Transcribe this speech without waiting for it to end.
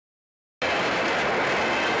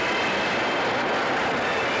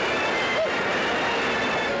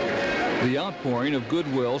The outpouring of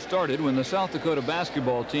goodwill started when the South Dakota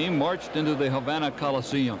basketball team marched into the Havana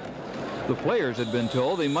Coliseum. The players had been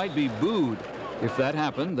told they might be booed. If that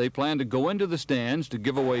happened, they planned to go into the stands to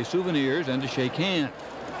give away souvenirs and to shake hands.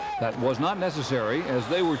 That was not necessary, as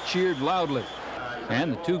they were cheered loudly.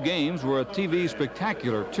 And the two games were a TV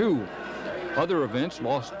spectacular, too. Other events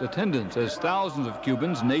lost attendance as thousands of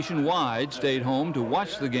Cubans nationwide stayed home to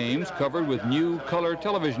watch the games covered with new color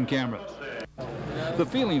television cameras. The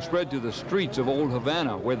feeling spread to the streets of Old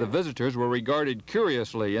Havana, where the visitors were regarded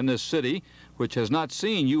curiously in this city, which has not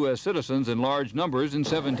seen U.S. citizens in large numbers in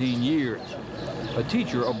 17 years. A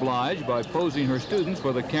teacher obliged by posing her students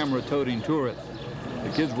for the camera-toting tourists.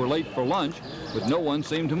 The kids were late for lunch, but no one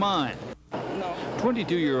seemed to mind.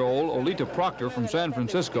 22-year-old Olita Proctor from San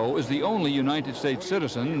Francisco is the only United States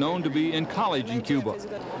citizen known to be in college in Cuba.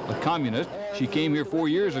 A communist, she came here 4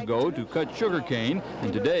 years ago to cut sugarcane,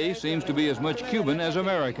 and today seems to be as much Cuban as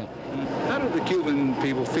American. How do the Cuban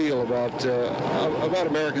people feel about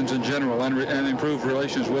Americans in general and improved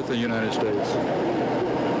relations with the United States?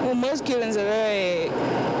 Well, most Cubans are very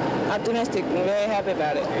optimistic and very happy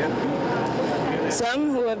about it.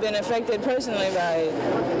 Some who have been affected personally by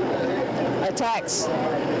attacks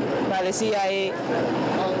by the CIA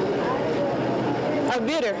are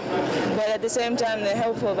bitter, but at the same time they're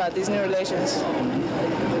hopeful about these new relations.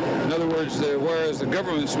 In other words, whereas the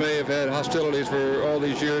governments may have had hostilities for all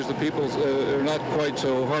these years, the people are not quite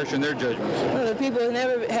so harsh in their judgments. Well, the people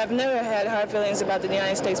have never had hard feelings about the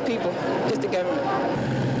United States people, just the government.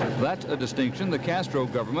 That's a distinction the Castro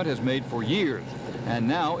government has made for years. And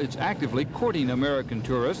now it's actively courting American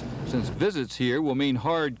tourists, since visits here will mean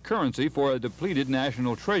hard currency for a depleted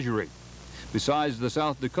national treasury. Besides the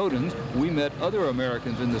South Dakotans, we met other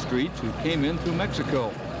Americans in the streets who came in through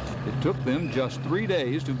Mexico. It took them just 3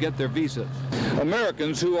 days to get their visas.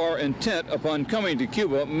 Americans who are intent upon coming to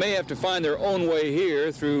Cuba may have to find their own way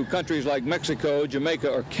here through countries like Mexico,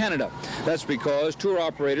 Jamaica, or Canada. That's because tour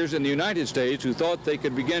operators in the United States who thought they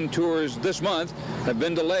could begin tours this month have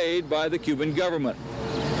been delayed by the Cuban government.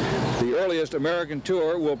 The earliest American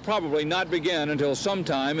tour will probably not begin until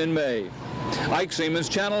sometime in May. Ike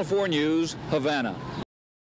Seamans, Channel 4 News, Havana.